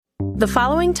The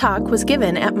following talk was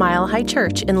given at Mile High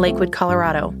Church in Lakewood,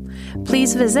 Colorado.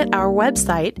 Please visit our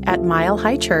website at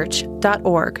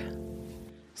milehighchurch.org.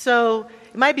 So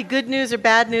it might be good news or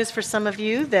bad news for some of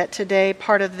you that today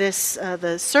part of this,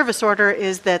 the service order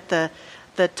is that the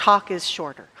talk is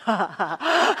shorter. And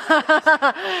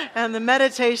the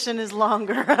meditation is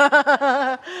longer.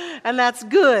 And that's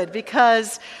good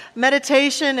because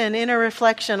meditation and inner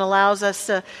reflection allows us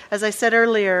to, as I said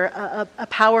earlier, a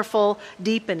powerful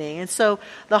deepening. And so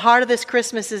the heart of this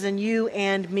Christmas is in you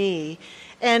and me.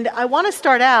 And I want to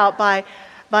start out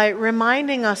by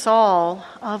reminding us all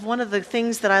of one of the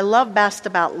things that I love best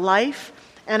about life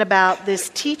and about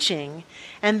this teaching,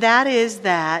 and that is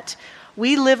that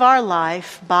we live our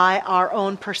life by our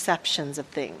own perceptions of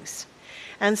things.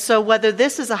 And so whether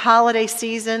this is a holiday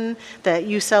season that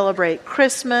you celebrate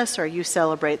Christmas, or you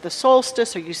celebrate the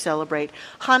solstice, or you celebrate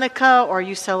Hanukkah, or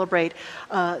you celebrate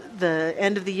the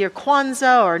end of the year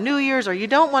Kwanzaa or New Year's, or you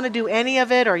don't want to do any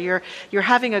of it, or you're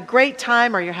having a great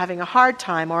time, or you're having a hard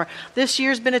time, or this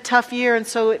year's been a tough year and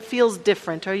so it feels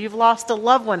different, or you've lost a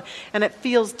loved one and it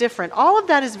feels different. All of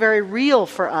that is very real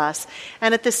for us.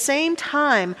 And at the same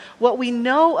time, what we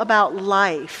know about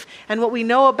life and what we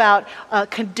know about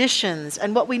conditions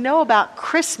and what we know about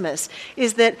Christmas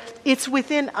is that it's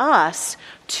within us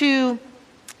to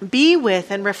be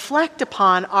with and reflect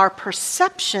upon our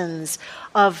perceptions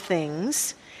of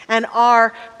things and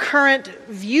our current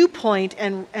viewpoint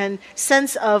and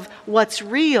sense of what's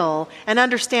real, and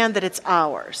understand that it's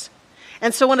ours.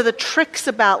 And so one of the tricks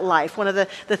about life, one of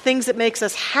the things that makes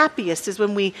us happiest is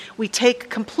when we take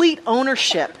complete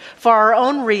ownership for our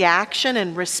own reaction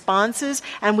and responses,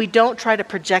 and we don't try to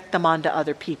project them onto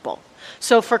other people.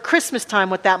 So for Christmas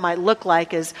time, what that might look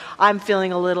like is I'm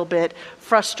feeling a little bit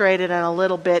frustrated and a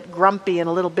little bit grumpy and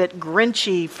a little bit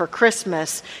grinchy for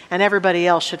Christmas, and everybody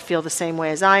else should feel the same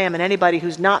way as I am, and anybody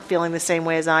who's not feeling the same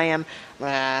way as I am,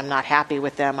 I'm not happy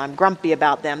with them, I'm grumpy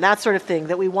about them, that sort of thing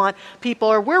that we want people,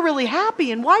 or we're really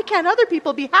happy, and why can't other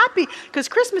people be happy? Because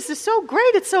Christmas is so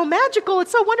great, it's so magical,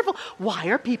 it's so wonderful. Why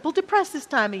are people depressed this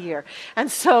time of year?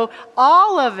 And so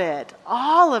all of it,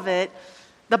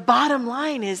 the bottom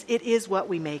line is it is what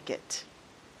we make it.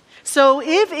 So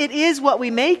if it is what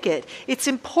we make it, it's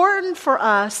important for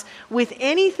us with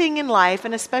anything in life,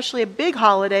 and especially a big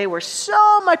holiday where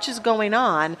so much is going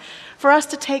on, for us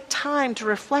to take time to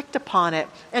reflect upon it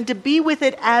and to be with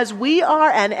it as we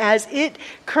are and as it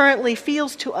currently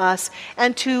feels to us,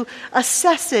 and to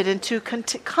assess it and to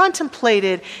contemplate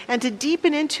it and to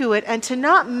deepen into it, and to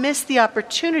not miss the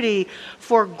opportunity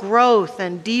for growth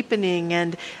and deepening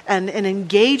and an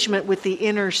engagement with the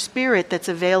inner spirit that's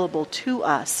available to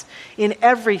us in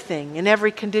everything, in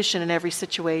every condition, in every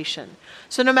situation.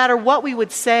 So no matter what we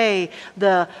would say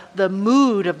the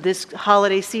mood of this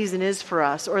holiday season is for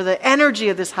us, or the energy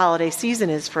of this holiday season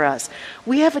is for us,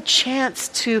 we have a chance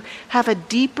to have a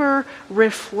deeper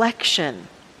reflection,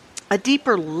 a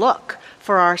deeper look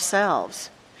for ourselves.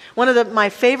 One of my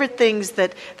favorite things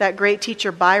that great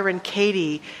teacher Byron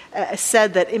Katie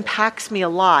said that impacts me a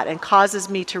lot and causes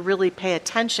me to really pay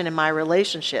attention in my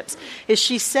relationships is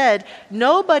she said,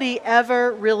 nobody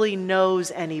ever really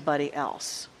knows anybody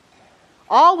else.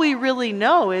 All we really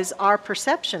know is our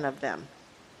perception of them,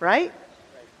 right?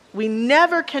 We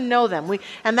never can know them.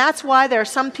 And that's why there are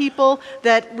some people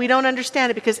that we don't understand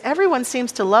it, because everyone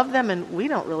seems to love them and we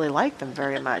don't really like them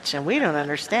very much, and we don't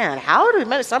understand how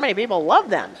do so many people love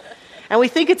them. And we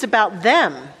think it's about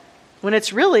them when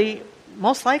it's really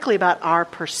most likely about our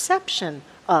perception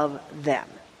of them.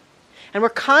 And we're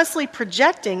constantly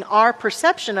projecting our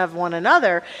perception of one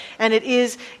another, and it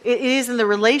is in the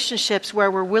relationships where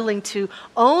we're willing to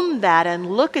own that and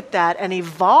look at that and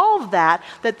evolve that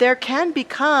there can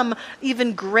become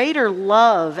even greater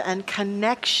love and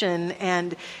connection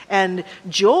and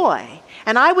joy.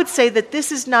 And I would say that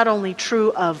this is not only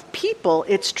true of people,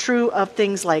 it's true of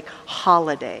things like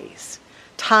holidays,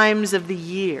 times of the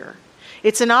year.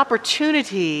 It's an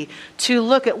opportunity to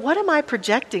look at, what am I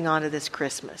projecting onto this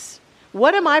Christmas?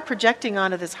 What am I projecting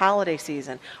onto this holiday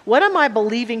season? What am I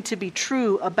believing to be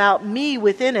true about me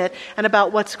within it and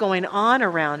about what's going on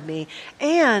around me?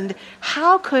 And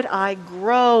how could I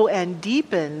grow and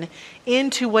deepen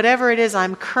into whatever it is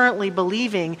I'm currently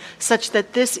believing, such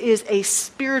that this is a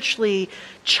spiritually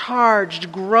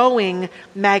charged, growing,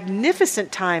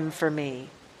 magnificent time for me?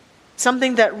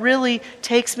 Something that really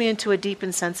takes me into a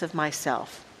deepened sense of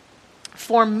myself.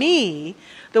 For me,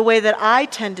 the way that I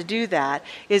tend to do that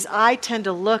is I tend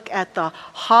to look at the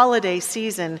holiday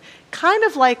season kind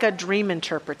of like a dream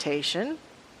interpretation.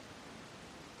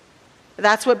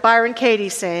 That's what Byron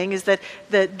Katie's saying, is that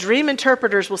the dream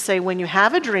interpreters will say when you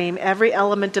have a dream, every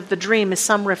element of the dream is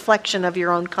some reflection of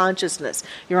your own consciousness,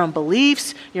 your own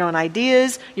beliefs, your own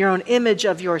ideas, your own image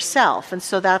of yourself. And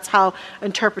so that's how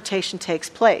interpretation takes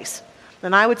place.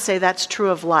 And I would say that's true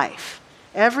of life.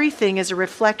 Everything is a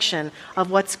reflection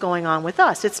of what's going on with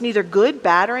us. It's neither good,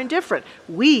 bad, or indifferent.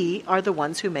 We are the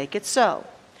ones who make it so.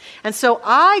 And so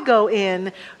I go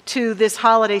in to this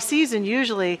holiday season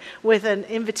usually with an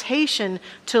invitation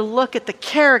to look at the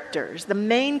characters, the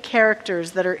main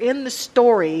characters that are in the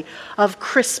story of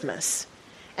Christmas,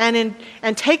 and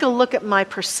take a look at my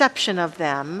perception of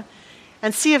them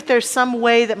and see if there's some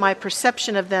way that my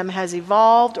perception of them has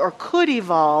evolved or could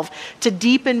evolve to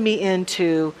deepen me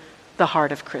into the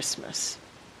heart of Christmas.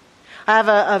 I have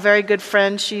a very good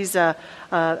friend. She's a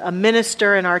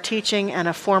minister in our teaching and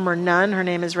a former nun. Her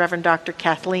name is Reverend Dr.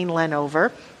 Kathleen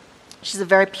Lenover. She's a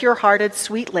very pure-hearted,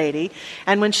 sweet lady.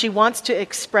 And when she wants to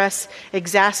express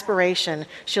exasperation,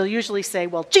 she'll usually say,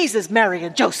 well, Jesus, Mary,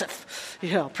 and Joseph.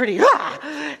 Pretty.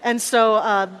 And so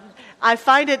I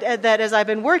find it that as I've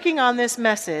been working on this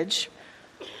message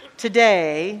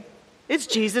today, it's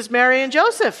Jesus, Mary, and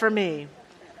Joseph for me.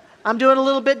 I'm doing a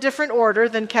little bit different order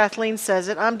than Kathleen says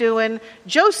it. I'm doing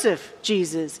Joseph,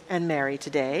 Jesus, and Mary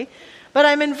today. But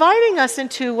I'm inviting us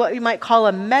into what you might call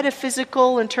a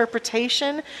metaphysical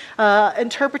interpretation,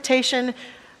 interpretation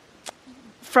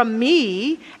from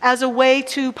me as a way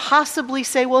to possibly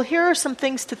say, well, here are some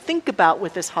things to think about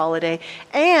with this holiday,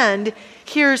 and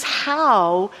here's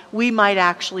how we might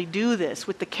actually do this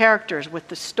with the characters, with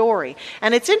the story.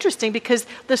 And it's interesting because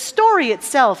the story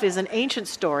itself is an ancient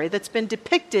story that's been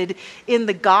depicted in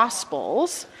the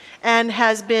Gospels and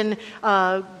has been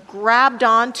grabbed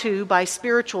onto by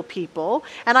spiritual people.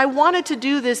 And I wanted to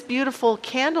do this beautiful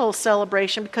candle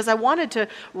celebration because I wanted to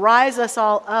rise us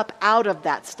all up out of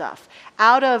that stuff,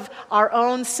 out of our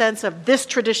own sense of this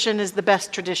tradition is the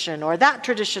best tradition, or that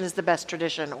tradition is the best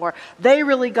tradition, or they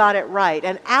really got it right.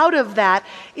 And out of that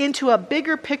into a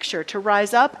bigger picture, to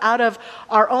rise up out of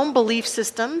our own belief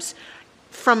systems,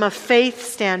 from a faith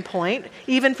standpoint,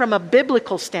 even from a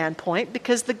biblical standpoint,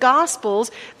 because the Gospels,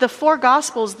 the four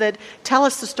Gospels that tell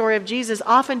us the story of Jesus,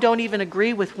 often don't even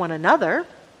agree with one another.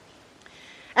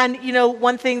 And,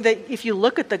 one thing that if you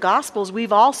look at the Gospels,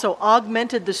 we've also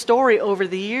augmented the story over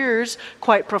the years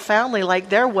quite profoundly, like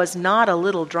there was not a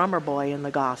little drummer boy in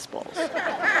the Gospels.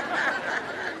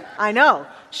 I know.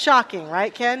 Shocking,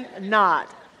 right, Ken? Not.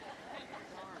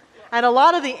 And a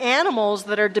lot of the animals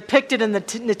that are depicted in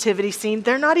the nativity scene,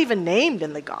 they're not even named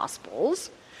in the Gospels.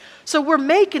 So we're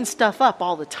making stuff up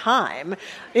all the time,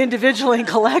 individually and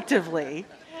collectively.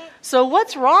 So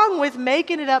what's wrong with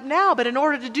making it up now? But in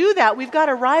order to do that, we've got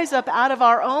to rise up out of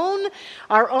our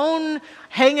own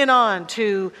hanging on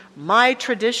to my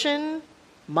tradition,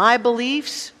 my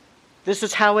beliefs. This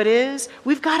is how it is.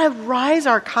 We've got to rise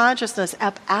our consciousness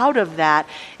up out of that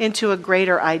into a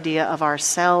greater idea of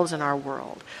ourselves and our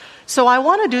world. So I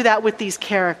want to do that with these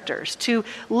characters, to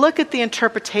look at the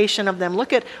interpretation of them,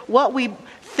 look at what we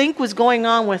think was going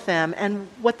on with them and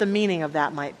what the meaning of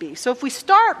that might be. So if we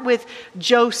start with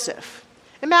Joseph,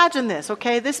 imagine this,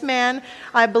 okay? This man,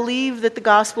 I believe that the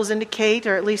Gospels indicate,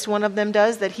 or at least one of them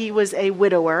does, that he was a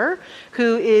widower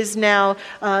who is now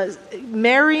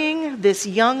marrying this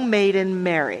young maiden,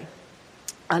 Mary,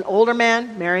 an older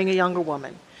man marrying a younger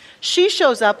woman. She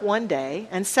shows up one day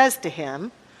and says to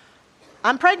him,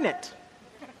 I'm pregnant.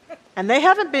 And they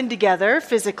haven't been together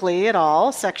physically at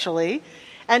all, sexually.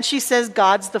 And she says,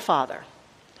 God's the father.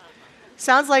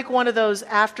 Sounds like one of those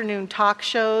afternoon talk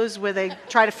shows where they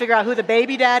try to figure out who the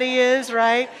baby daddy is,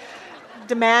 right?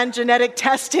 Demand genetic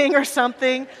testing or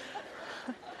something.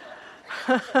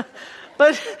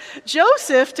 But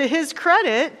Joseph, to his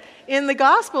credit, in the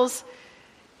Gospels,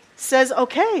 says,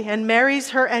 okay, and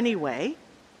marries her anyway.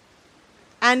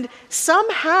 And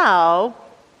somehow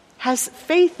has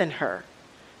faith in her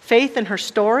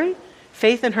story,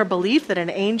 faith in her belief that an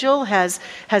angel has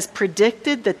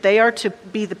predicted that they are to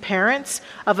be the parents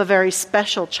of a very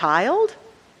special child,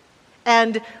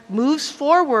 and moves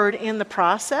forward in the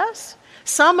process.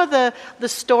 Some of the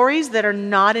stories that are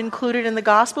not included in the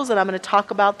Gospels, and I'm going to talk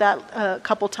about that a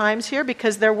couple times here,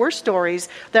 because there were stories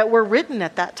that were written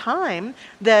at that time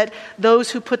that those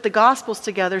who put the Gospels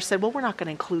together said, well, we're not going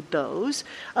to include those.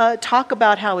 Talk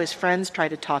about how his friends tried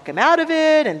to talk him out of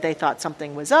it, and they thought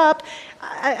something was up.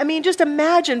 I mean, just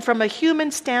imagine from a human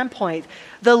standpoint,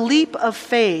 the leap of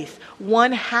faith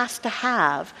one has to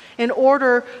have in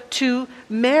order to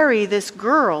marry this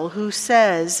girl who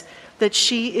says that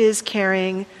she is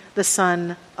carrying the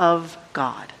Son of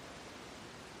God.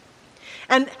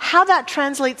 And how that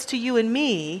translates to you and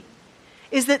me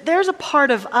is that there's a part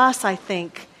of us, I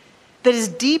think, that is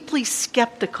deeply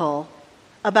skeptical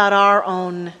about our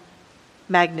own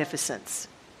magnificence,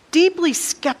 deeply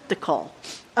skeptical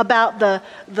about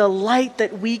the light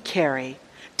that we carry,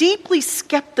 deeply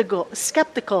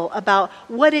skeptical about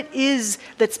what it is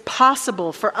that's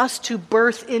possible for us to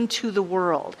birth into the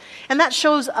world. And that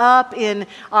shows up in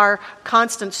our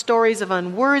constant stories of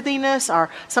unworthiness, our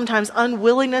sometimes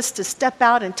unwillingness to step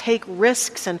out and take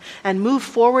risks and move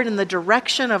forward in the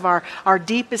direction of our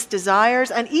deepest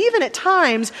desires, and even at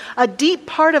times a deep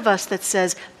part of us that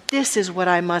says, this is what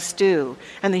I must do.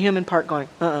 And the human part going,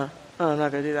 I'm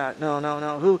not going to do that.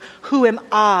 No. Who am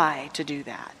I to do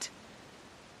that?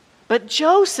 But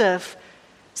Joseph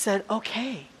said,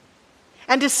 okay.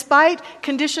 And despite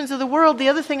conditions of the world, the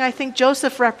other thing I think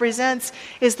Joseph represents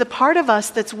is the part of us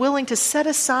that's willing to set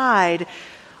aside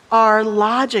our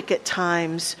logic at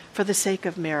times for the sake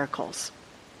of miracles.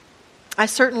 I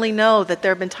certainly know that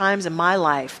there have been times in my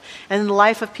life and in the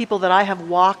life of people that I have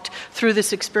walked through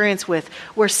this experience with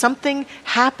where something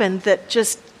happened that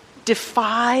just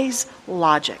defies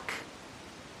logic.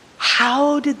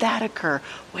 How did that occur?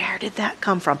 Where did that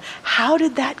come from? How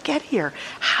did that get here?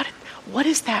 What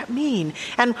does that mean?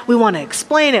 And we want to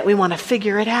explain it. We want to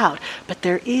figure it out. But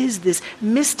there is this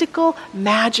mystical,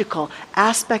 magical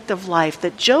aspect of life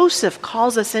that Joseph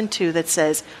calls us into that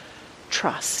says,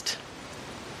 trust.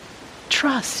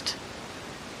 Trust.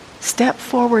 Step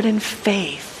forward in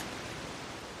faith.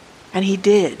 And he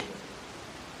did.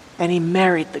 And he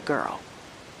married the girl.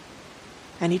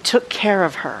 And he took care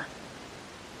of her.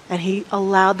 And he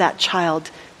allowed that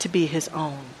child to be his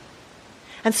own.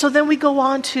 And so then we go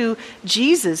on to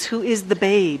Jesus, who is the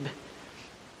babe.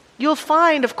 You'll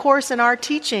find, of course, in our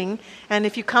teaching, and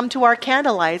if you come to our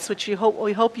candlelights, which we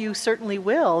hope you certainly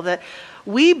will, that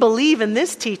we believe in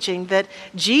this teaching that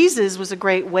Jesus was a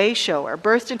great way shower,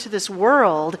 birthed into this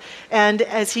world, and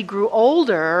as he grew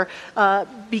older,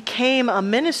 became a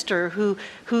minister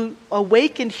who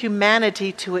awakened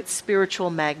humanity to its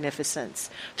spiritual magnificence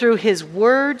through his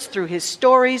words, through his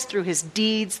stories, through his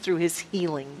deeds, through his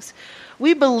healings.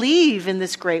 We believe in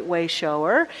this great way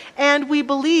shower, and we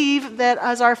believe that,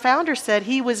 as our founder said,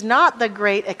 he was not the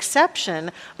great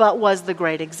exception, but was the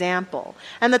great example.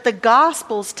 And that the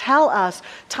Gospels tell us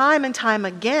time and time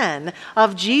again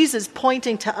of Jesus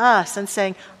pointing to us and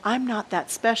saying, I'm not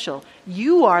that special.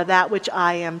 You are that which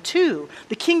I am too.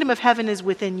 The kingdom of heaven is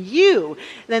within you,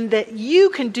 and that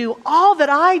you can do all that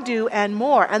I do and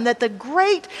more. And that the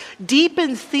great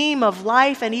deepened theme of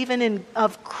life and even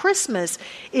of Christmas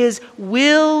is,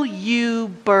 will you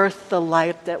birth the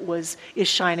light that is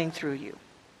shining through you?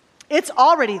 It's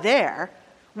already there.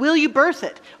 Will you birth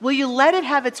it? Will you let it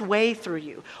have its way through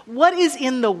you? What is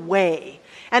in the way?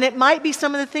 And it might be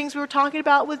some of the things we were talking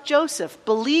about with Joseph,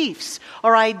 beliefs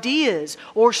or ideas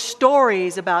or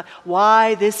stories about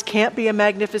why this can't be a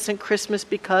magnificent Christmas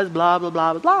because blah, blah,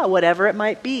 blah, blah, blah, whatever it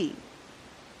might be.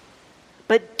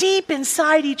 But deep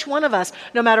inside each one of us,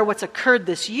 no matter what's occurred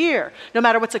this year, no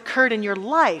matter what's occurred in your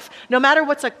life, no matter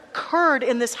what's occurred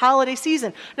in this holiday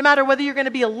season, no matter whether you're going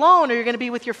to be alone or you're going to be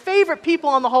with your favorite people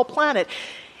on the whole planet,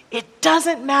 it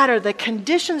doesn't matter. The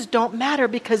conditions don't matter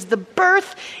because the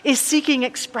birth is seeking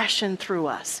expression through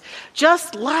us.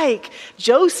 Just like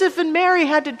Joseph and Mary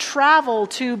had to travel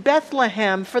to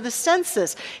Bethlehem for the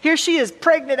census. Here she is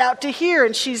pregnant out to here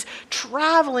and she's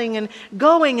traveling and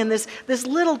going, and this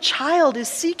little child is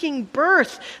seeking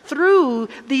birth through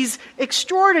these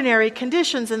extraordinary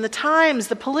conditions, and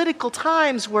the political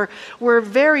times were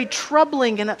very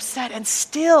troubling and upset, and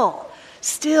still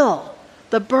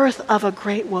the birth of a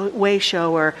great way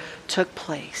shower took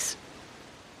place.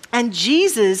 And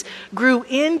Jesus grew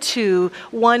into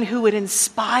one who would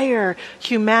inspire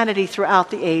humanity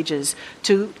throughout the ages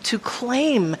to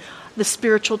claim the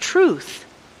spiritual truth.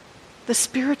 The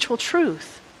spiritual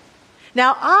truth.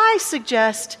 Now, I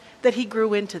suggest that he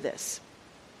grew into this.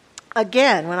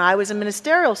 Again, when I was in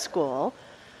ministerial school,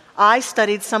 I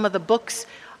studied some of the books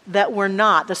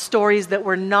the stories that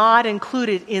were not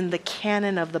included in the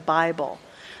canon of the Bible,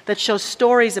 that show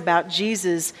stories about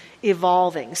Jesus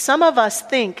evolving. Some of us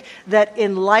think that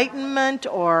enlightenment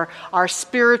or our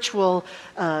spiritual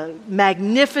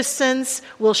magnificence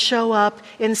will show up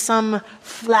in some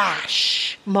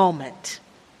flash moment.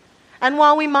 And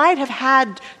while we might have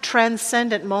had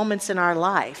transcendent moments in our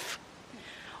life,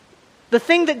 the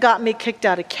thing that got me kicked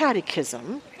out of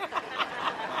catechism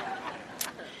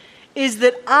is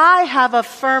that I have a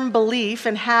firm belief,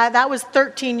 that was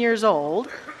 13 years old.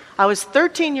 I was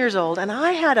 13 years old, and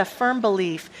I had a firm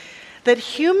belief that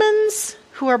humans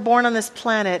who are born on this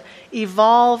planet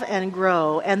evolve and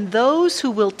grow, and those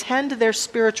who will tend to their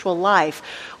spiritual life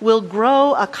will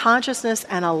grow a consciousness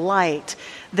and a light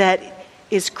that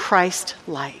is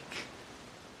Christ-like.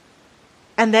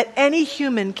 And that any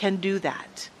human can do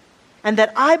that. And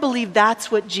that I believe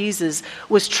that's what Jesus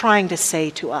was trying to say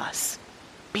to us.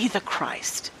 Be the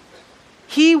Christ.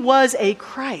 He was a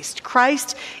Christ.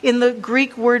 Christ in the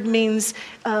Greek word means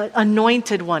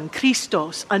anointed one,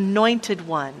 Christos, anointed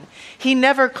one. He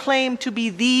never claimed to be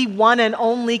the one and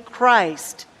only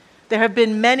Christ. There have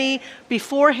been many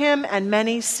before him and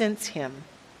many since him.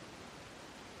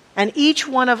 And each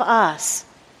one of us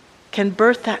can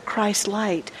birth that Christ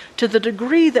light to the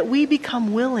degree that we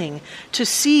become willing to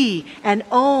see and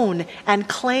own and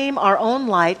claim our own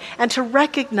light and to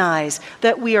recognize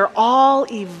that we are all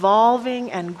evolving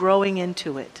and growing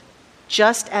into it,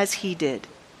 just as he did.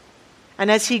 And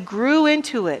as he grew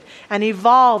into it and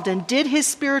evolved and did his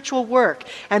spiritual work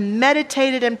and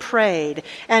meditated and prayed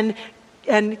and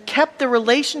kept the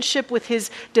relationship with his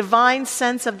divine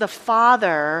sense of the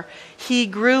Father, he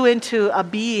grew into a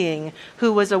being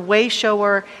who was a way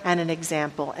shower and an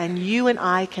example. And you and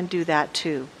I can do that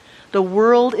too. The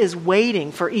world is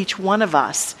waiting for each one of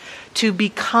us to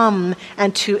become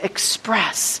and to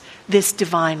express this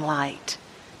divine light,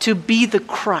 to be the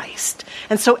Christ.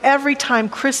 And so every time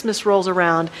Christmas rolls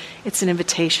around, it's an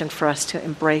invitation for us to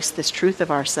embrace this truth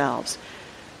of ourselves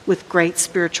with great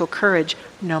spiritual courage,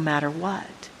 no matter what.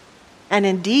 And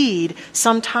indeed,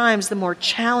 sometimes the more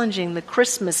challenging the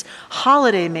Christmas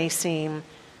holiday may seem,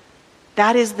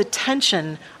 that is the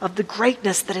tension of the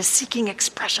greatness that is seeking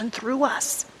expression through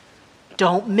us.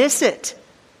 Don't miss it.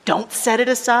 Don't set it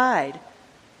aside.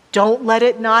 Don't let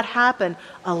it not happen.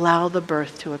 Allow the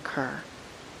birth to occur.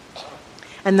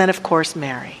 And then, of course,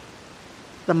 Mary,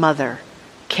 the mother,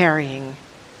 carrying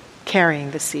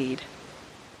the seed.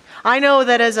 I know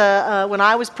that when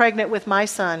I was pregnant with my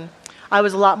son, I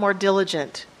was a lot more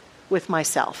diligent with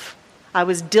myself. I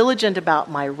was diligent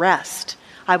about my rest.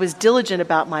 I was diligent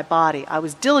about my body. I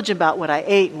was diligent about what I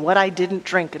ate and what I didn't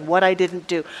drink and what I didn't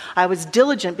do. I was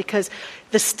diligent because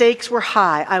the stakes were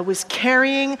high. I was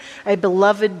carrying a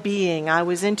beloved being. I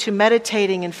was into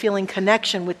meditating and feeling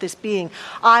connection with this being.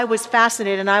 I was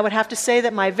fascinated, and I would have to say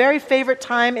that my very favorite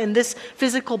time in this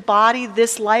physical body,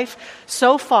 this life,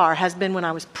 so far has been when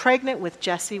I was pregnant with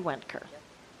Jesse Wentker.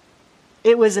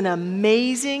 It was an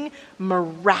amazing,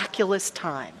 miraculous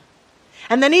time.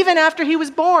 And then even after he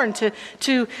was born,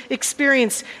 to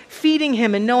experience feeding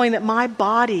him and knowing that my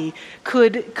body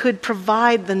could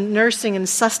provide the nursing and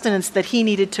sustenance that he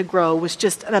needed to grow was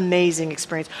just an amazing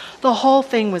experience. The whole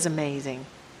thing was amazing.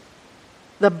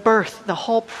 The birth, the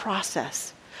whole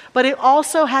process. But it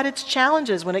also had its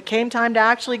challenges. When it came time to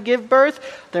actually give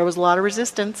birth, there was a lot of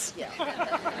resistance. Yeah.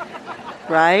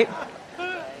 Right?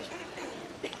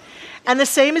 And the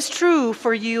same is true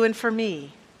for you and for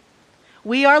me.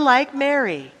 We are like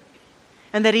Mary,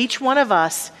 and that each one of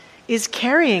us is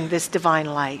carrying this divine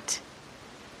light,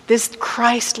 this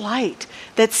Christ light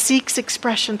that seeks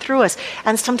expression through us.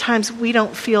 And sometimes we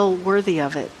don't feel worthy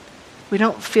of it. We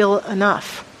don't feel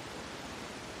enough.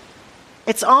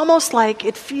 It's almost like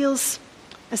it feels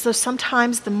as though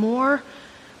sometimes the more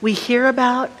we hear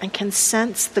about and can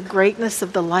sense the greatness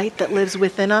of the light that lives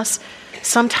within us,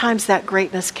 sometimes that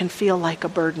greatness can feel like a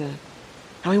burden.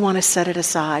 And we want to set it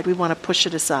aside. We want to push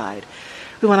it aside.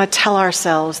 We want to tell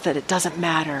ourselves that it doesn't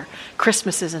matter.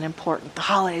 Christmas isn't important. The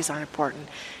holidays aren't important.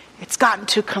 It's gotten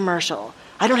too commercial.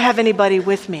 I don't have anybody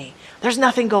with me. There's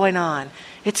nothing going on.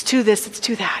 It's too this, it's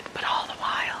too that. But all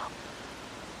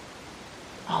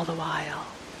the while,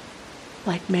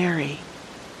 like Mary,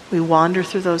 we wander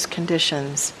through those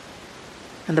conditions,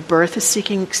 and the birth is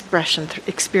seeking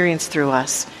experience through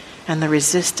us, and the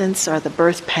resistance are the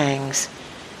birth pangs.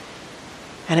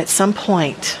 And at some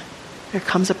point, there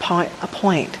comes a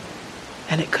point,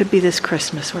 and it could be this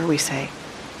Christmas where we say,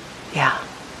 yeah,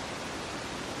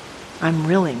 I'm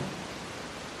willing.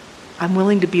 I'm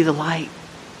willing to be the light.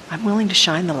 I'm willing to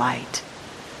shine the light.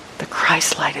 The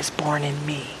Christ light is born in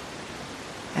me.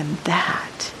 And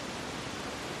that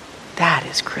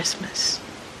is Christmas.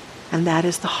 And that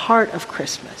is the heart of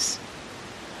Christmas.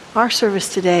 Our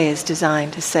service today is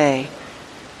designed to say,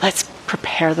 let's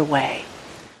prepare the way.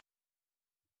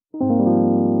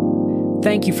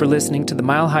 Thank you for listening to the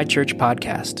Mile High Church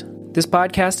podcast. This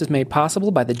podcast is made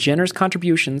possible by the generous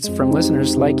contributions from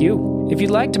listeners like you. If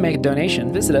you'd like to make a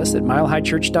donation, visit us at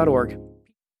milehighchurch.org.